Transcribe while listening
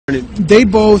they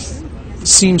both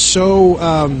seem so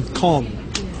calm,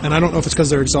 and I don't know if it's because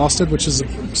they're exhausted, which is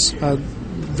a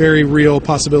very real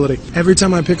possibility. Every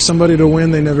time I pick somebody to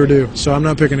win, they never do. So I'm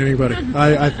not picking anybody.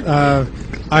 I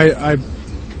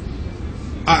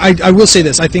will say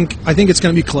this. I think it's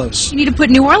going to be close. You need to put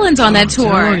New Orleans on that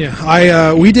tour.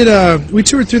 Yeah, we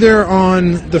toured through there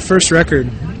on the first record.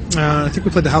 I think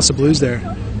we played the House of Blues there,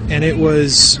 and it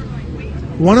was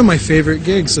one of my favorite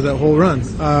gigs of that whole run.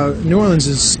 New Orleans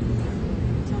is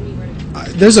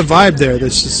there's a vibe there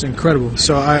that's just incredible.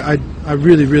 So I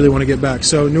really, really want to get back.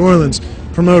 So New Orleans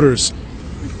promoters,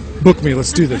 book me.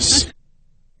 Let's do this.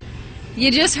 You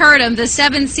just heard him, the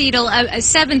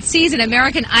seventh-season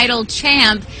American Idol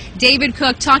champ, David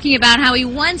Cook, talking about how he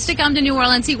wants to come to New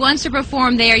Orleans. He wants to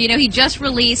perform there. You know, he just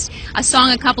released a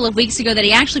song a couple of weeks ago that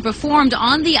he actually performed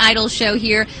on the Idol show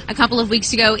here a couple of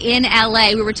weeks ago in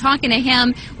L.A. We were talking to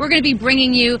him. We're going to be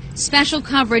bringing you special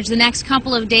coverage the next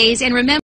couple of days. And remember,